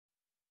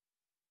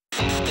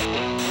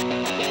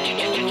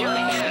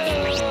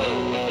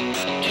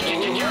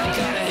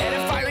Got a head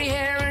of fiery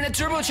hair and a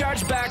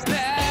turbocharged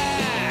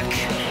backpack.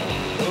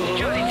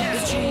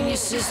 The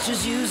genius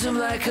sisters use him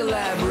like a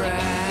lab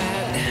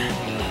rat.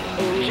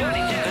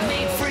 The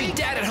neat freak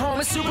dad at home,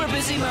 a super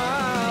busy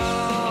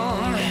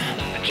mom.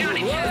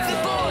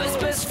 The boy's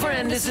best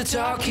friend is a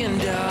talking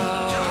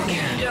dog.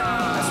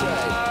 That's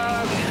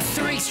right.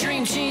 3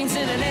 extreme genes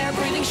in an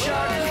air-breathing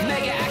shark.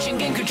 Mega action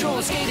game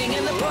control skating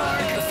in the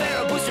park. A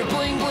Pharaoh booster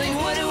bling bling.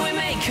 What do we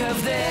make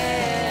of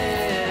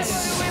this?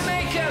 What do we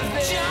make of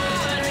this?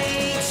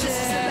 Johnny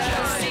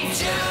Test.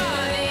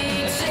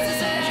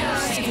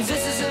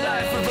 This is the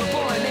life of a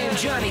boy named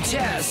Johnny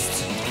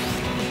Test.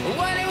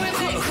 What do we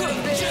make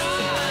of this?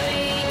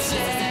 Johnny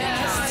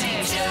Test.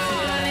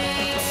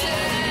 Johnny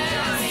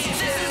Test.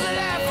 This is the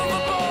life of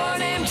a boy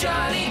named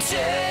Johnny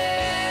Test.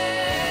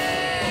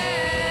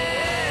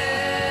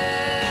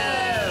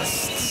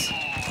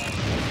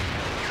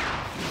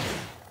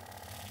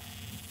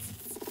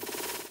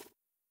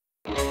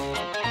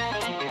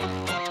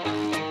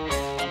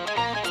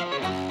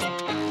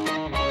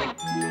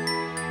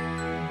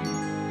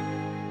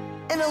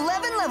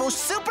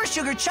 Super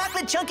sugar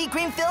chocolate chunky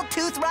cream filled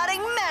tooth rotting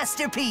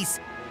masterpiece.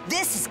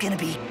 This is gonna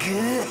be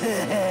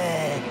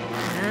good.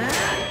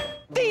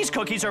 These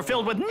cookies are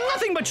filled with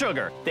nothing but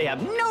sugar. They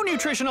have no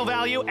nutritional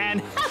value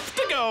and have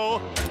to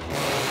go.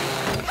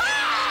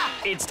 Ah!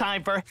 It's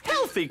time for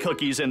healthy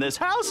cookies in this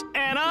house,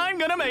 and I'm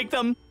gonna make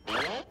them. No!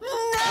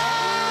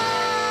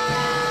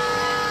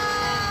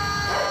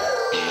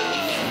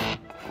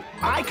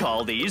 I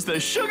call these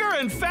the sugar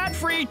and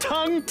fat-free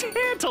tongue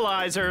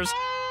tantalizers.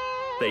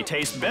 They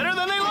taste better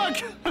than they look.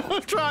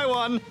 Try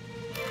one.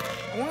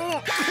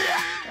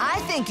 I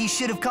think you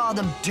should have called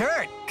them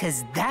dirt,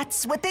 because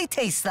that's what they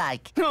taste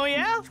like. Oh,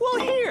 yeah? Well,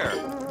 here.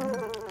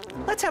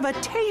 Let's have a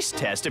taste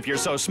test if you're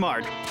so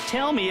smart.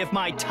 Tell me if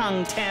my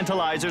tongue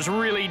tantalizers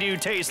really do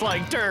taste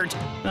like dirt.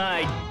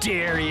 I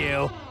dare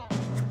you.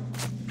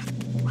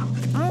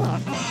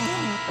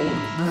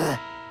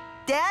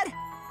 Dad,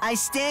 I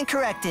stand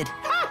corrected.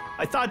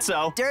 I thought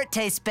so. Dirt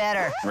tastes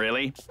better.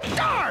 Really?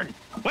 Darn!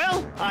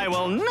 Well, I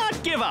will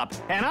not give up,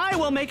 and I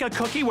will make a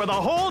cookie where the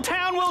whole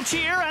town will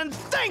cheer and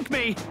thank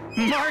me.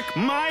 Mark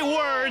my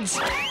words.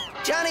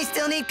 Johnny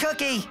still need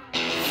cookie.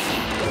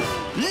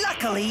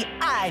 Luckily,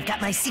 I've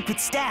got my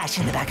secret stash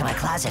in the back of my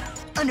closet,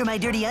 under my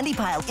dirty undie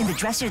pile in the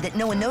dresser that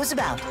no one knows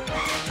about.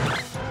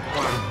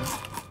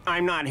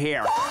 I'm not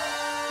here.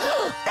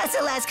 That's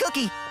the last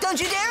cookie. Don't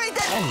you dare eat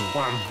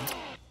that.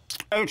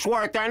 It's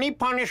worth any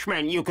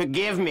punishment you could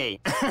give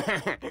me.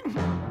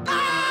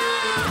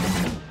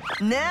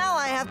 Now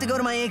I have to go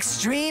to my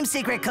extreme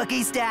secret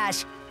cookie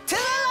stash. To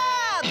the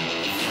lab!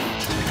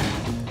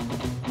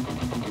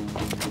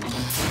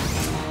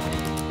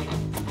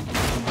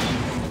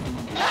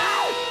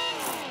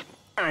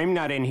 I'm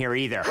not in here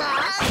either.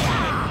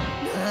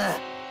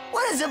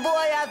 What does a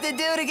boy have to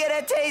do to get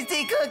a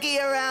tasty cookie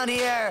around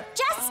here?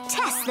 Just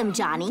test them,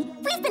 Johnny.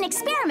 We've been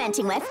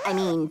experimenting with,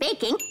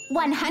 baking,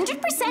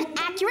 100%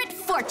 accurate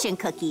fortune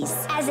cookies.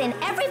 As in,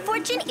 every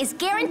fortune is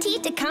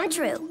guaranteed to come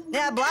true.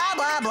 Yeah, blah,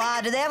 blah,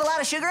 blah. Do they have a lot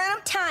of sugar in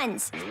them?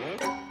 Tons.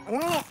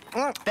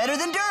 Better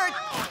than dirt.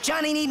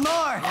 Johnny need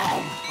more.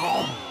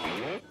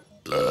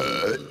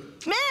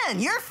 Man,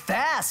 you're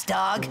fast,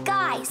 dog.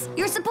 Guys,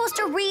 you're supposed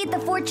to read the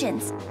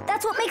fortunes.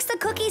 That's what makes the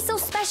cookies so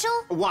special.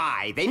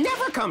 Why? They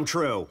never come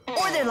true.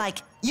 Or they're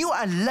like, you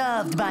are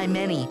loved by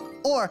many.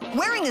 Or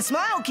wearing a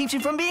smile keeps you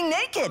from being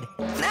naked.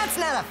 That's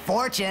not a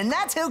fortune.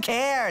 That's who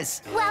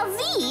cares. Well,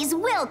 these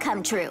will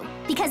come true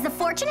because the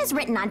fortune is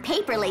written on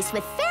paper laced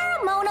with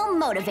pheromonal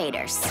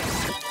motivators.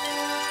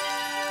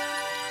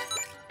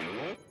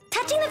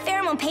 Touching the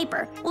pheromone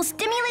paper will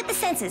stimulate the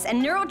senses,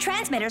 and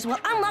neurotransmitters will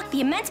unlock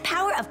the immense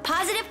power of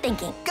positive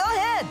thinking. Go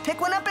ahead, pick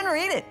one up and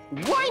read it.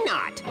 Why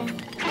not?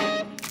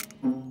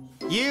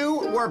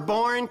 You were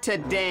born to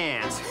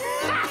dance.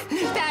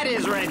 That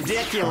is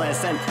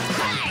ridiculous. And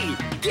hey,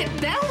 get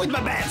down with my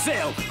bad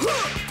self.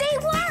 They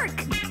work!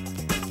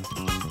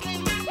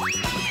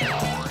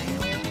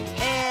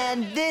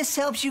 And this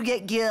helps you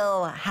get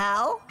Gil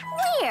how?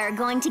 We're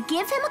going to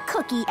give him a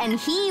cookie, and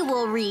he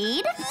will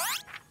read...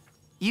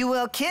 You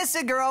will kiss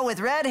a girl with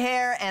red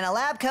hair and a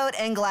lab coat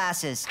and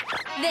glasses.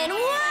 Then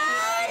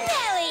one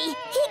belly.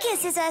 He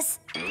kisses us.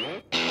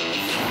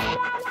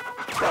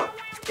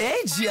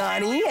 Hey,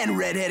 Johnny, and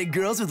red-headed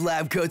girls with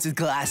lab coats and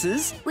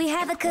glasses. We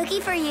have a cookie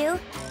for you.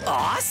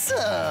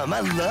 Awesome!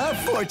 I love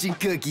fortune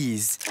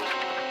cookies.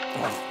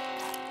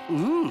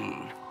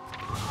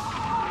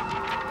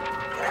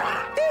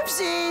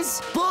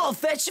 Oopsies! Bull,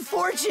 fetch the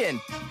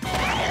fortune.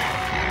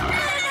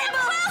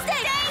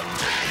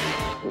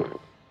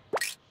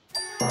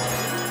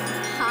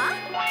 Huh?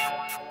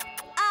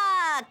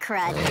 Ah,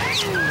 crud.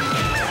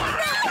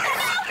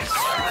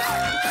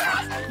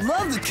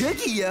 Love the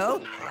cookie,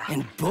 yo.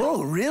 And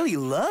Bull really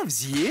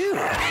loves you.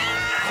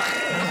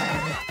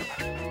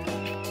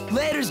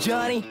 Laters,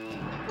 Johnny.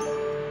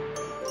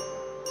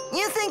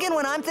 You thinking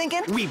what I'm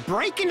thinking? We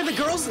break into the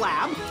girls'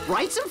 lab,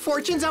 write some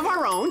fortunes of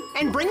our own,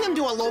 and bring them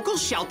to a local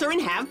shelter and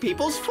have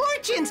people's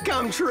fortunes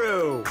come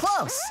true.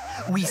 Close.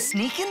 We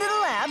sneak into the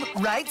lab,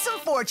 write some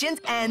fortunes,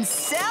 and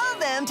sell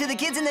them to the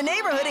kids in the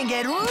neighborhood and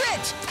get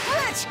rich,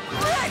 rich,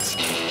 rich!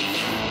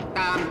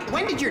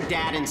 When did your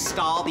dad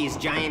install these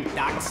giant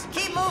ducks?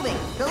 Keep moving.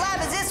 The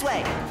lab is this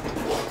way.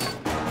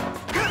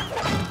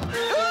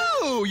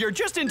 Ooh, you're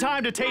just in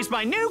time to taste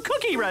my new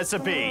cookie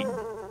recipe.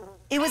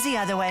 It was the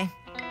other way.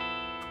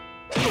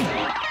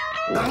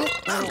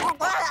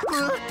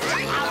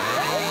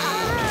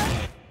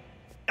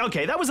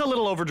 Okay, that was a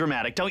little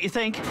overdramatic, don't you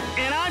think?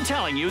 And I'm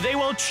telling you, they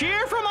will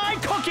cheer for my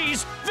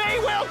cookies! They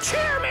will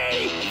cheer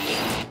me!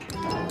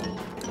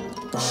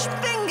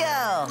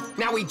 Bingo!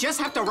 Now we just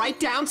have to write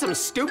down some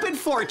stupid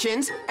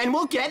fortunes, and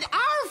we'll get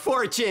our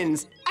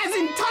fortunes! As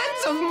in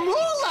tons of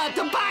moolah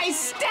to buy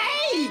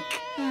steak!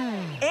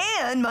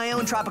 And my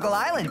own tropical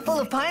island full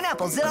of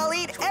pineapples that I'll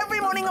eat every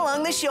morning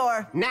along the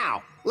shore.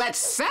 Now, let's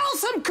sell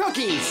some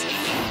cookies!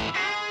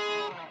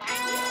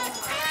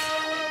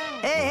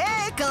 Hey,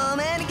 hey, come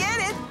and get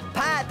it.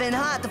 Piping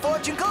hot, the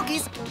fortune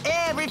cookies.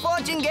 Every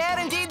fortune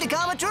guaranteed to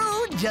come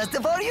true just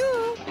for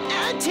you.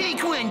 I'll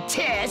take one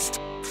test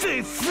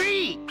for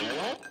free.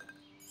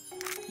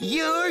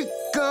 You're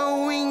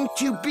going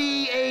to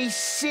be a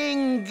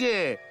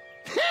singer.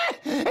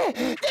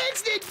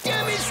 That's the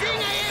dumbest thing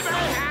I ever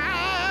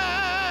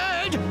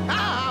heard.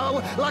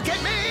 Oh, look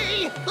at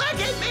me! Look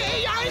at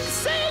me! I'm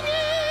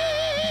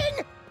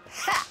singing!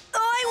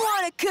 I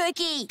want a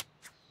cookie.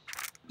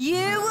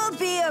 You will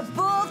be a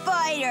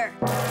bullfighter.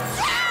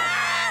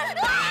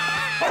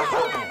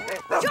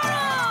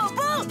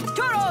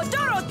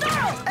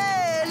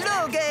 Hey,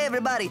 look,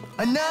 everybody.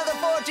 Another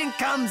fortune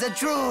comes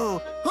true.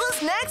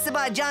 Who's next to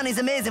buy Johnny's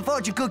amazing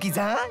fortune cookies,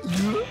 huh?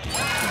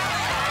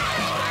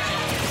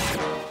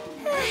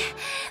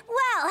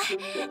 Well,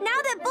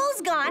 now that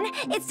Bull's gone,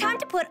 it's time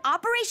to put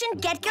Operation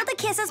Get Girl to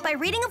Kiss Us by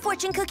reading a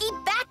fortune cookie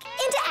back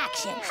into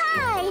action.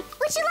 Hi,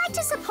 would you like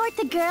to support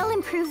the Girl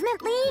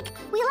Improvement League?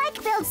 We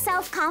like build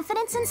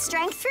self-confidence and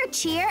strength through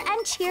cheer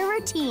and cheer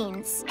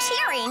routines.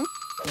 Cheering?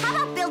 How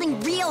about building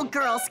real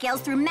girl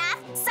skills through math,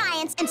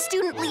 science, and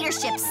student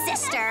leadership,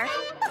 sister?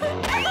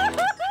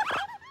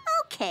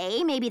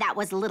 Okay, maybe that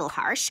was a little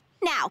harsh.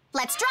 Now,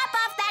 let's drop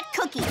off that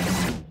cookie.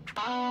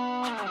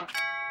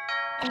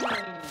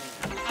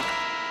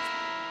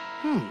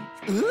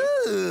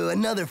 Ooh,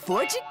 another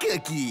fortune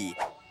cookie.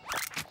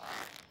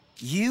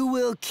 You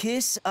will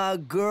kiss a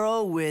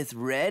girl with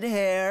red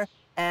hair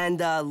and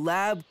a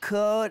lab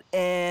coat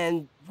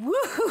and...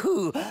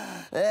 Woohoo!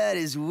 That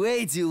is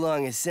way too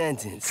long a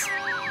sentence.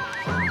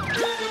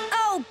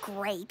 Oh,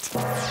 great.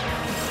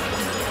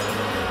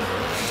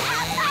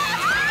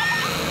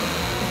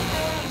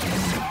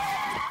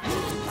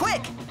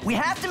 Quick, we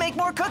have to make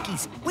more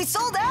cookies. We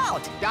sold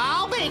out.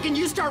 I'll bake and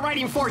you start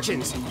writing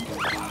fortunes.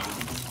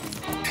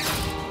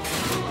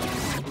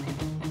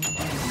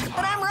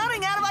 But I'm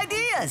running out of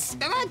ideas.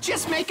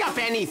 Just make up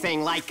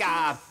anything, like,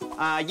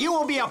 you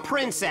will be a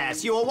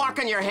princess. You will walk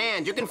on your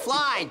hand. You can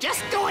fly.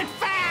 Just do it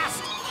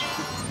fast!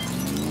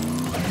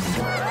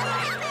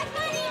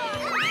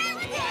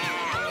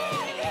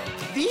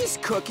 These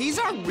cookies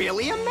are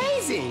really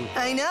amazing.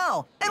 I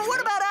know. And what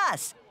about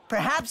us?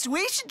 Perhaps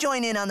we should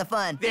join in on the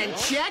fun. Then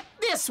check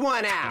this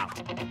one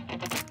out.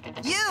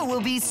 You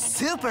will be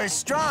super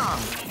strong.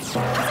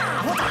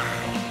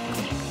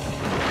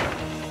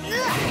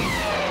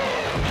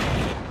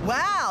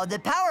 Wow, the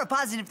power of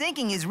positive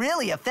thinking is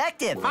really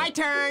effective. My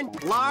turn.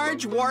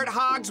 Large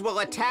warthogs will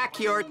attack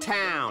your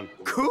town.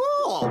 Cool.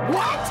 What?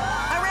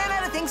 I ran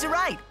out of things to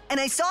write, and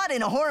I saw it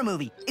in a horror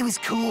movie. It was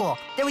cool.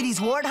 There were these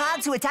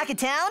warthogs who attack a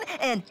town,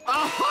 and... A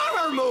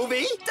horror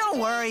movie? Don't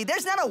worry,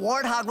 there's not a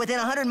warthog within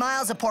 100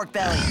 miles of Pork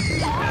Belly.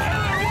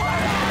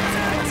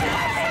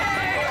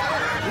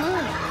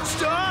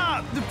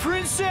 Stop! The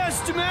princess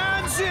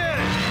demands it!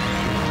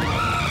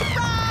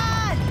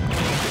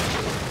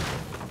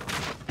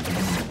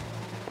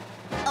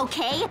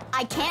 Okay,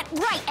 I can't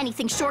write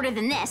anything shorter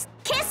than this.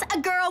 Kiss a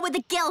girl with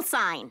a gill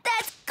sign.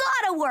 That's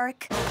gotta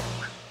work.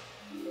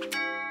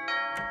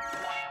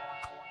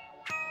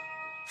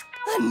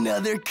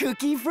 Another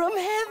cookie from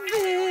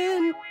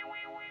heaven.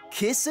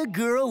 Kiss a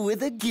girl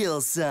with a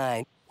gill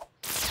sign.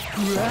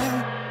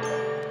 Right?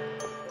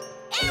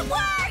 It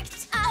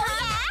worked! Oh,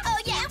 yeah? Oh,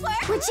 yeah, it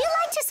worked. Would you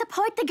like to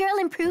support the Girl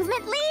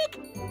Improvement League?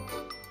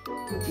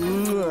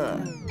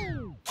 Mwah.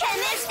 Can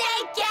this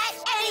day get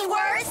any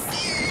worse?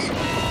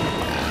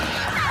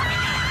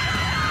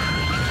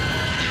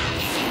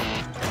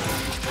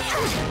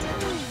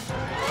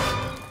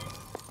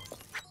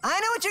 I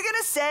know what you're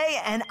gonna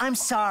say, and I'm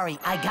sorry.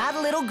 I got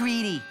a little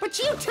greedy. But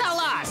you tell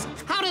us.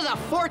 How does a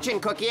fortune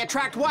cookie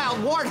attract wild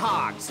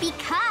warthogs?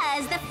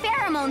 Because the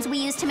pheromones we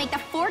used to make the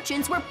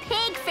fortunes were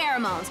pig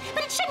pheromones.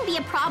 But it shouldn't be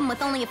a problem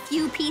with only a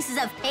few pieces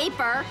of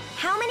paper.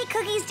 How many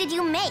cookies did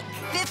you make?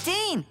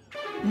 15.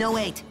 No,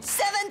 wait.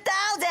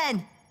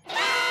 7,000!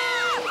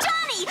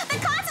 Johnny! The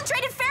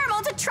concentrated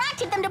pheromones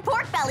attracted them to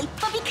Pork Belly,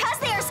 but because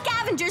they are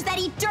scavengers that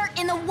eat dirt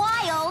in the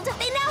wild,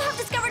 they now have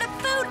discovered a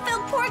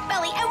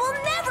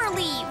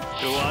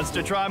Who wants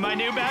to try my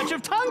new batch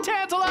of tongue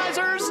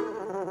tantalizers?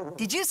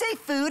 Did you say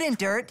food and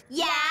dirt?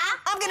 Yeah?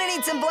 I'm gonna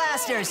need some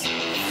blasters.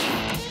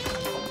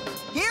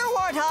 Here,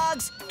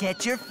 warthogs,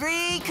 get your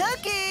free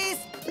cookies.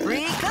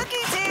 Free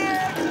cookies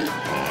here.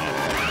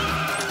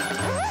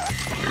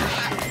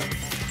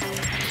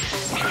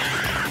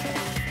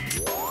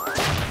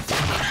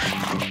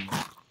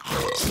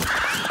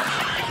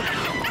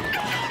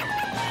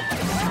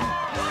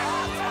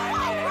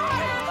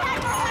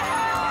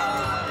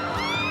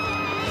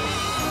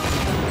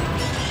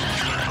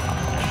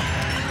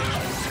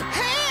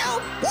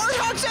 Help!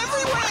 Warthogs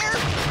everywhere!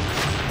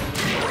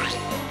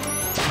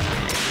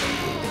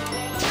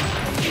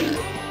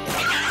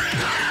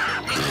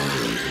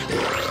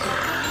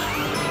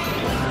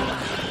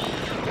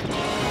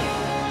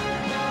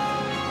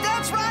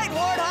 That's right,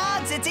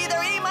 warthogs. It's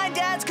either eat my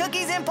dad's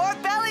cookies in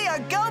pork belly or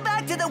go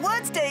back to the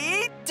woods to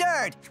eat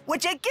dirt,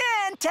 which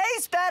again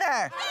tastes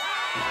better.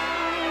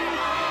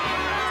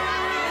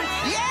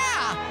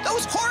 Yeah!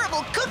 Those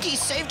horrible cookies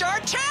saved our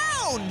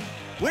town!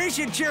 We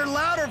should cheer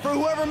louder for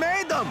whoever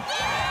made them.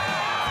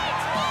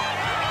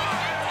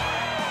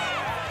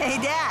 Hey,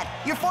 Dad,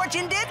 your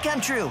fortune did come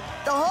true.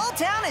 The whole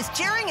town is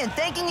cheering and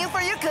thanking you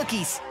for your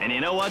cookies. And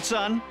you know what,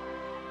 son?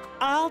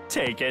 I'll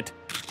take it.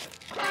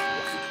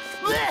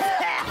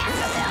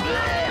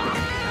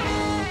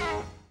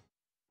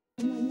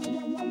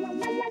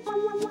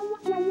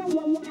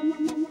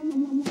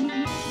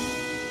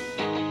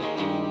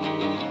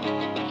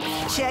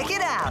 Check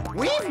it out.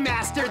 We've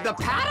mastered the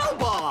paddle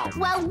ball.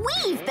 Well,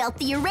 we've built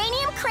the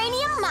Uranium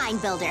Cranium Mind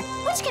Builder,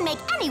 which can make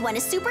anyone a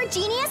super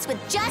genius with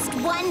just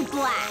one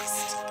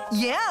blast.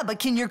 Yeah, but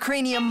can your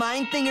cranium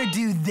mind thinger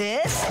do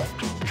this?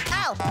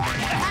 Ow! Ow!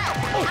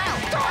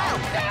 Ow! Ow!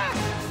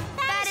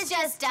 That is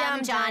just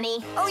dumb,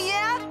 Johnny. Oh,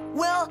 yeah?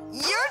 Well,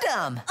 you're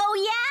dumb. Oh,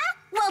 yeah?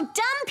 Well,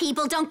 dumb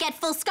people don't get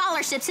full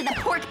scholarships to the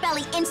Pork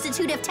Belly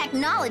Institute of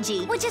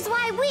Technology. Which is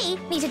why we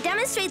need to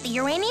demonstrate the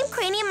Uranium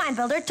Cranium Mind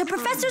Builder to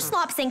Professor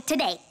Slopsink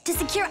today to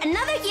secure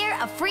another year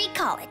of free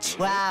college.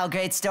 Wow,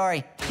 great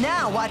story.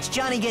 Now watch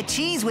Johnny get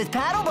cheese with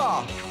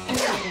paddleball.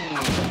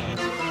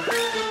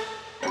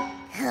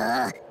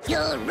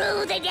 You'll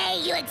rue the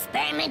day you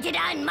experimented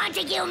on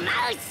Montague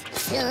Mouse.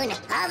 Soon,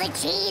 all the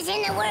cheese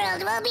in the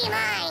world will be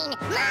mine.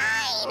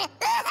 Mine!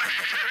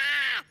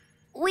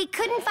 We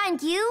couldn't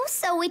find you,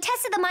 so we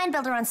tested the Mind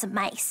Builder on some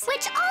mice.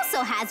 Which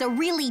also has a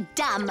really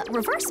dumb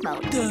reverse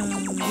mode. Now,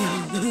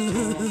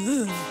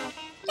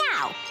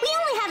 we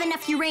only have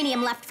enough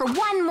uranium left for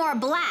one more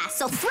blast,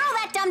 so throw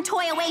that dumb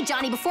toy away,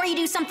 Johnny, before you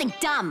do something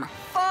dumb.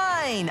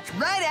 Fine.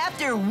 Right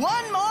after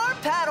one more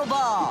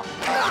paddleball.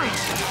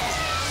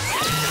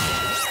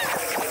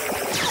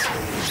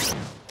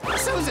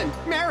 Susan,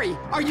 Mary,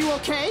 are you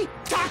okay?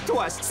 Talk to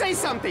us. Say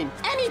something.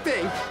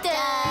 Anything.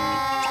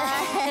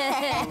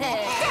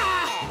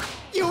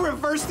 You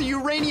reversed the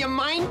Uranium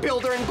Mind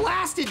Builder and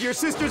blasted your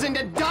sisters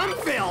into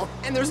Dumbville,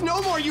 and there's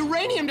no more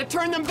uranium to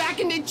turn them back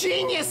into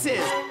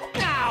geniuses.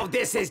 Now,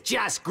 this is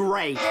just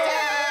great.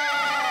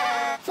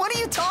 What are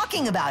you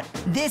talking about?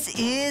 This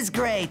is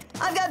great.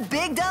 I've got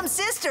big dumb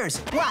sisters.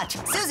 Watch.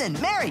 Susan,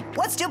 Mary,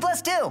 what's 2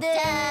 plus 2?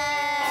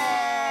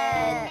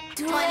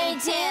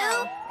 22?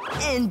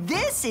 And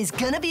this is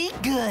gonna be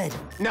good.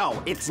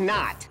 No, it's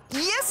not.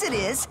 Yes, it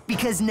is,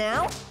 because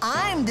now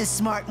I'm the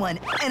smart one,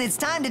 and it's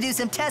time to do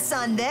some tests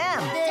on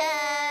them.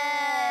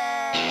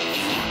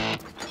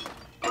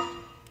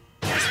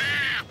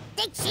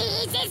 The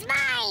cheese is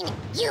mine!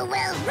 You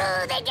will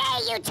rue the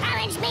day you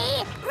challenge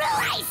me! Rue,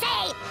 I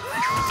say!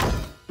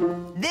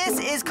 This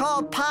is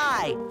called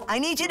pie. I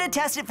need you to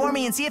test it for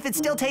me and see if it's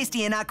still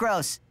tasty and not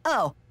gross.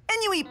 Oh,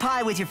 and you eat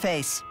pie with your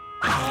face.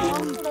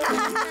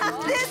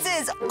 This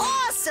is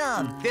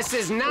awesome! This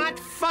is not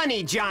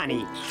funny,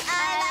 Johnny.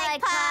 I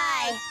like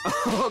pie!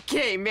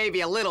 Okay,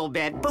 maybe a little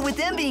bit. But with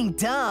them being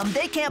dumb,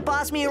 they can't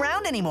boss me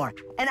around anymore.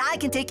 And I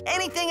can take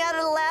anything out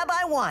of the lab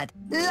I want,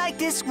 like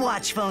this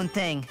watch phone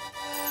thing.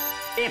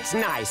 It's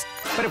nice,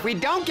 but if we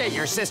don't get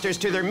your sisters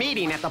to their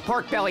meeting at the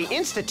Pork Belly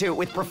Institute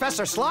with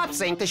Professor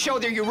Slopsink to show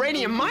their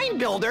Uranium Mind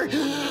Builder,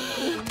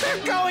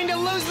 they're going to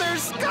lose their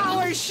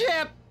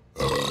scholarship!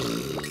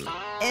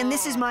 And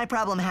this is my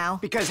problem, Hal.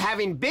 Because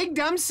having big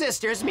dumb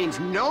sisters means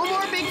no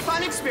more big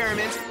fun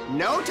experiments,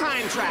 no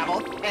time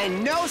travel,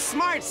 and no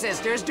smart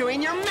sisters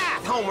doing your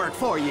math homework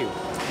for you.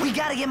 We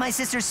gotta get my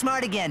sisters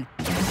smart again.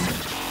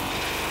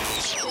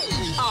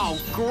 Oh,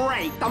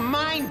 great! The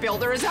Mind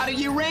Builder is out of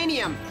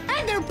uranium,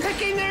 and they're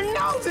picking their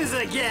noses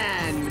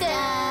again!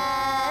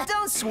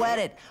 Don't sweat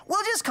it.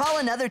 We'll just call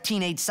another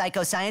teenage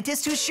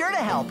psychoscientist who's sure to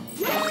help.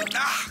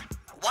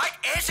 What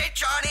is it,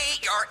 Johnny?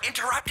 You're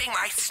interrupting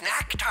my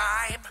snack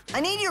time.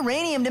 I need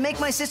uranium to make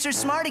my sisters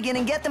smart again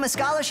and get them a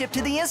scholarship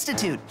to the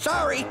Institute.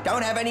 Sorry,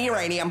 don't have any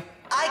uranium.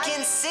 I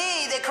can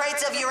see the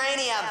crates of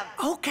uranium.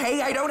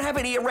 Okay, I don't have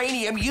any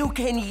uranium you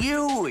can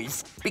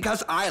use.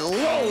 Because I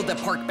loathe the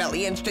Pork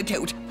Belly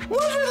Institute. One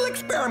little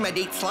experiment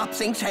eats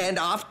Slopsink's hand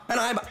off,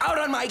 and I'm out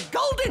on my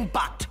golden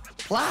butt.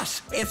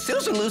 Plus, if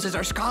Susan loses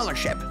her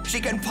scholarship, she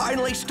can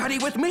finally study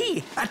with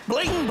me at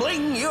Bling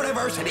Bling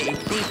University,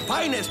 the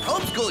finest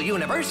homeschool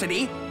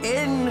university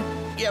in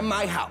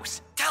my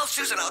house. Tell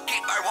Susan I'll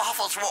keep my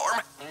waffles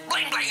warm.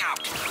 Bling Bling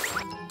out.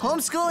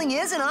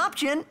 Homeschooling is an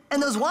option,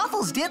 and those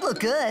waffles did look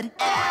good.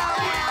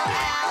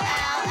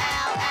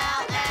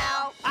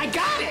 I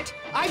got it!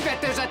 I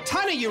bet there's a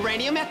ton of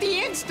uranium at the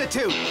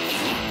Institute.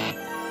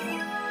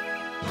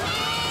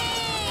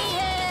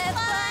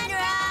 Fun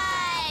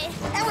ride!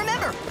 And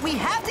remember, we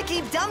have to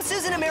keep dumb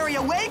Susan and Mary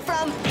away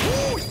from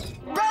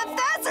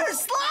Professor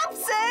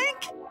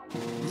Slopsink!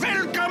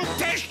 Welcome,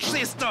 test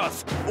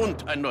sisters!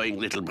 And annoying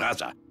little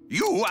brother.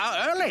 You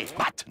are early,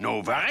 but no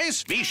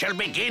worries. We shall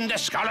begin the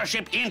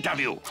scholarship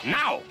interview.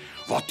 Now,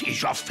 what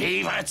is your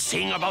favorite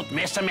thing about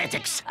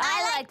mathematics?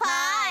 I like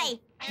pie.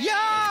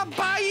 Yeah,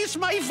 pie is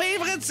my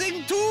favorite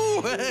thing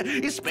too.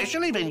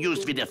 Especially when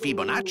used with the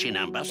Fibonacci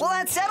numbers. Well,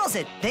 that settles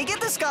it. They get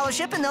the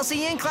scholarship and they'll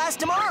see you in class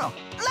tomorrow.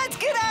 Let's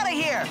get out of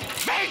here!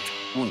 Wait!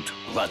 And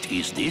what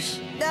is this?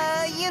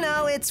 You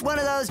know, it's one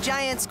of those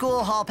giant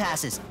school hall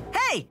passes.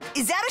 Hey,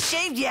 is that a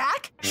shaved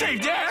yak?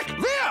 Shaved yak?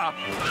 Where?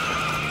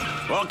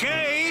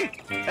 Okay,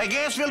 I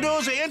guess we'll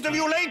do the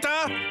interview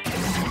later.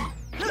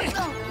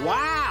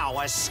 Wow,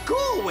 a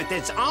school with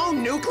its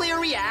own nuclear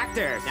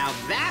reactor. Now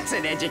that's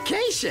an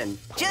education.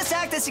 Just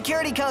hack the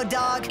security code,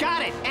 dog.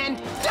 Got it.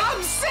 And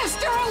dumb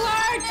sister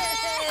alert!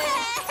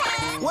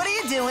 What are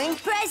you doing?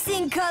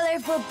 Pressing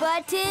colorful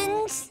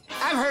buttons.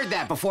 I've heard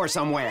that before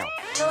somewhere.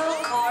 Total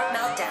core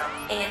meltdown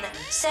in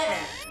 7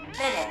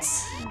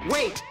 minutes.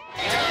 Wait.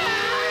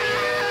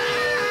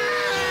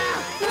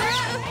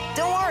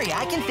 Don't worry,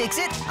 I can fix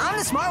it. I'm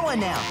the smart one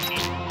now.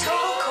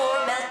 Total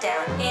core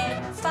meltdown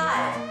in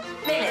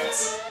 5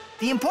 minutes.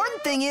 The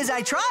important thing is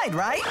I tried,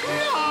 right?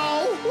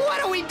 No!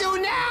 What do we do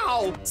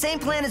now? Same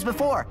plan as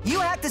before. You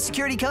hack the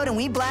security code and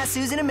we blast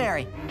Susan and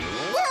Mary.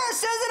 Where are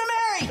Susan and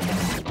Mary?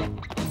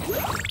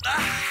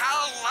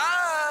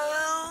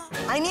 Hello?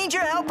 I need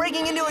your help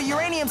breaking into a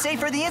uranium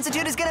safe or the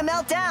Institute is gonna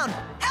melt down.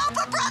 Help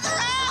a brother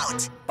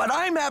out! But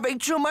I'm having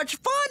too much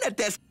fun at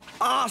this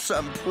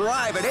awesome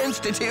private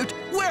institute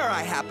where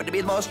I happen to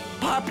be the most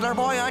popular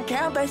boy on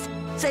campus.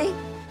 See?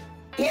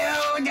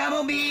 Yo,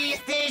 Double B,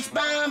 fist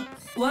bump.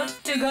 Want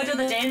to go to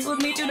the dance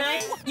with me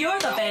tonight? You're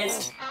the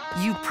best.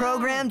 You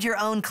programmed your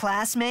own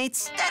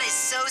classmates? That is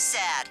so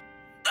sad.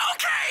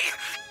 Okay,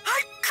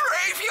 I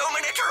crave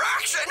human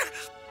interaction.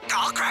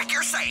 I'll crack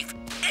your safe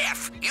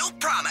if you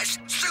promise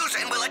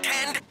Susan will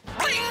attend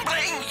Bling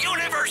Bling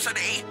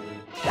University.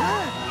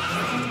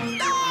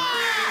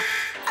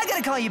 I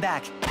gotta call you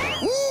back.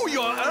 Ooh,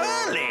 you're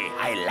early.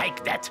 I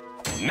like that.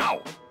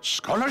 Now,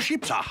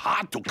 scholarships are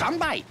hard to come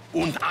by,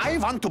 and I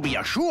want to be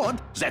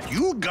assured that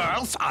you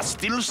girls are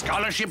still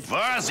scholarship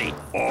worthy.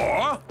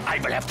 Or I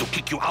will have to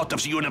kick you out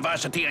of the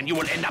university and you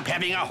will end up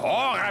having a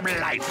horrible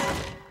life.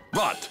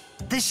 What?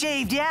 The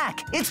shaved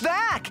yak. It's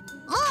back.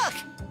 Look!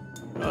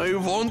 I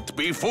won't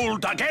be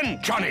fooled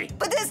again, Johnny.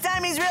 But this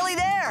time he's really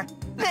there.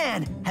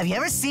 Man, have you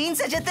ever seen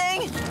such a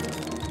thing?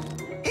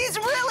 He's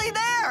really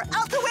there,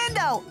 out the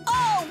window.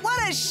 Oh,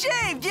 what a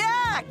shaved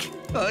yak!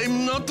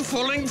 I'm not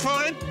falling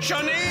for it,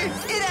 Johnny.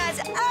 It has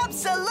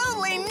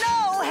absolutely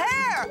no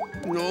hair.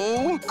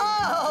 No?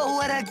 Oh,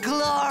 what a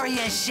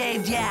glorious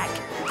shaved yak.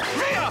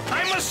 Here,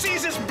 I must see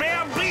this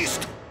bare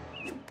beast.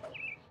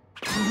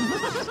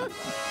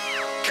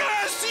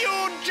 Curse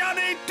you,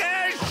 Johnny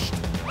Dash!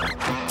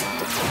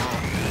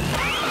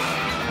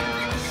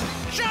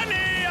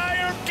 Johnny,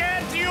 I'll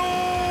get you!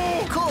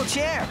 Cool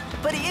chair,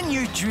 but in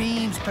your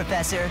dreams,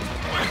 Professor.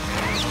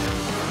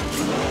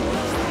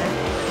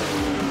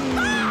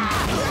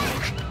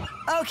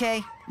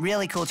 Okay,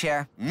 really cool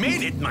chair.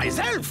 Made it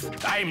myself.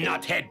 I'm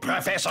not head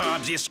professor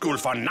of this school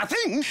for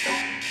nothing.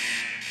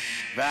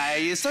 Why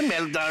is the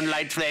meltdown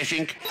light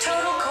flashing?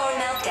 Total core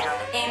meltdown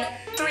in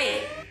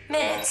 3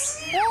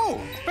 minutes.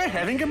 Oh, we're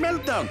having a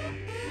meltdown.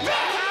 We're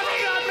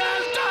having a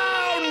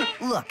meltdown!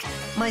 Look,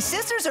 my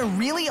sisters are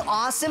really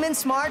awesome and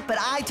smart, but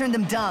I turned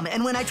them dumb.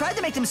 And when I tried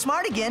to make them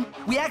smart again,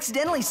 we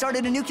accidentally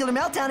started a nuclear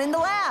meltdown in the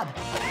lab.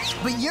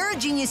 But you're a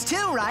genius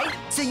too, right?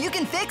 So you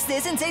can fix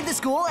this and save the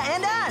school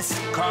and us.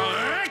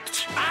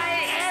 Correct.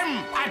 I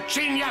am a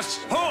genius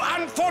who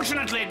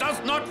unfortunately does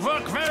not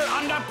work well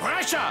under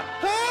pressure.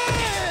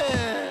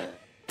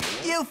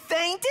 You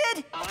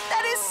fainted?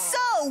 That is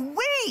so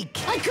weak!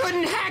 I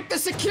couldn't hack the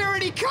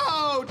security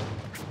code!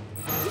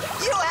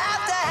 You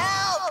have to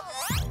help!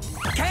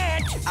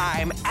 Can't.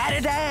 I'm at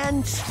a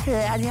dance.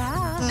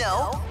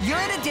 No, you're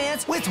at a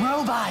dance with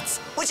robots,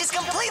 which is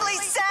completely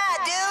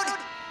sad, dude!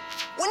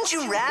 Wouldn't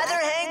you rather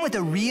hang with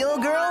a real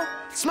girl?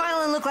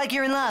 Smile and look like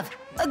you're in love.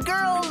 A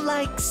girl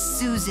like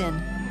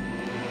Susan.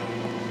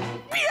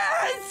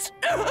 Yes!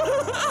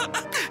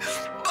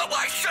 But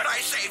why should I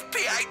save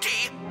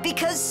PIT?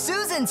 Because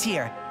Susan's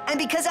here. And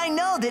because I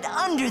know that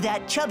under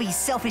that chubby,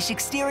 selfish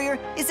exterior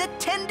is a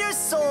tender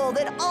soul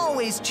that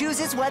always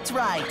chooses what's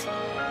right.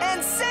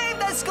 And save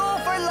the school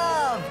for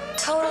love!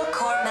 Total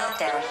core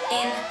meltdown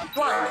in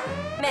 1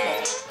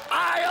 minute.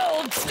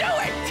 I'll do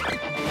it!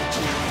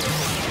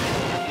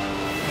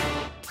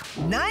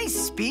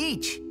 Nice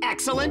speech.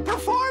 Excellent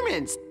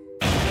performance.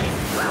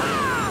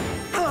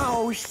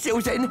 Oh,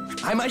 Susan,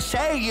 I must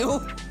say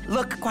you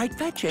look quite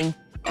fetching.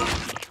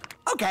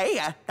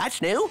 Okay,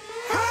 that's new.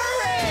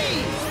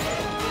 Hurry!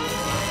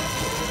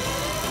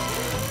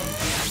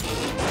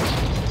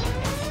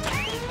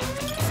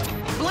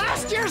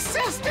 Blast your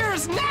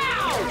sisters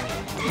now!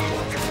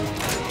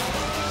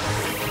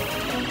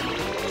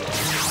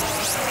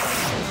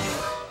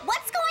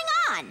 What's going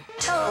on?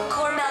 Total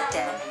core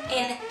meltdown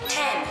in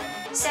 10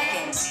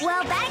 seconds.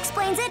 Well, that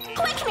explains it.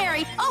 Quick,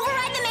 Mary,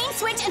 override the main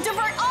switch and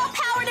divert all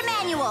power to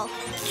manual.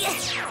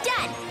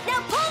 Done. Now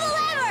pull the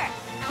lever.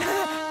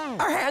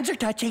 Our hands are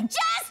touching.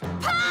 Just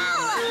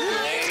pull!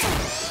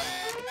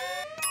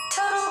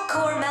 Total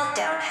core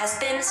meltdown has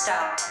been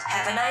stopped.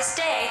 Have a nice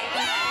day.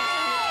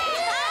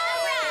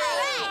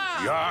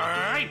 You're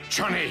right,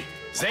 Johnny.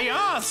 They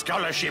are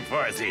scholarship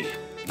worthy.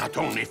 Not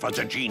only for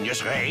the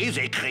genius ray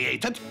they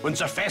created and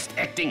the fast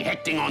acting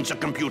hacking on the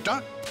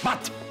computer,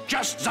 but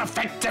just the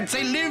fact that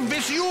they live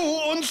with you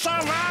and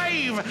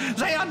survive.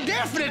 They are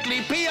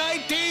definitely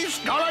PIT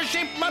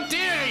scholarship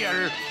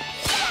material.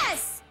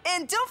 Yes!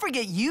 And don't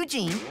forget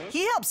Eugene.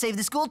 He helped save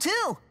the school,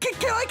 too. Can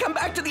I come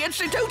back to the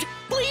Institute,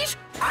 please?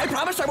 I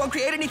promise I won't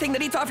create anything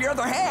that eats off your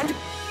other hand.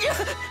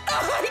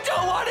 I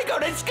don't want to go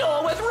to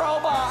school with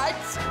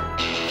robots.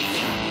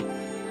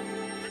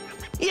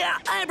 Yeah,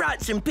 I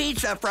brought some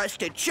pizza for us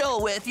to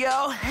chill with,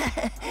 yo.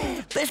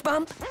 Fist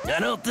bump? I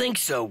don't think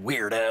so,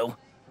 weirdo.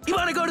 You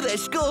want to go to the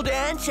school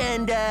dance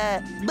and,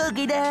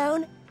 boogie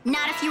down?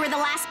 Not if you were the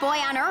last boy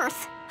on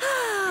Earth.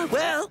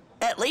 Well,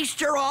 at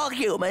least you're all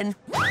human.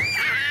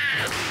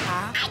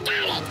 I got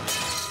it!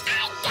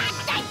 I got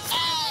the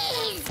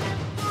cheese!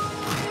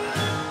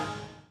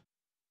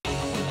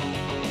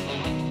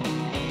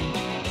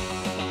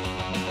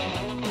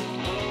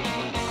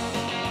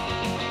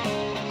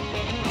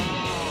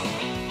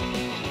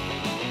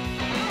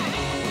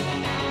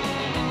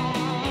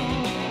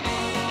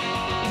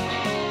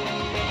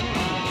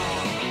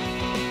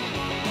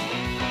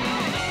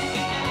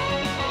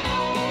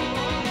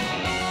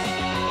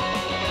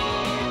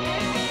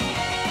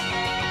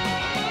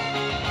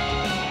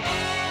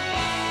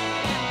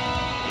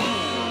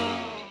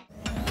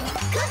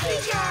 Cookie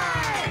jar!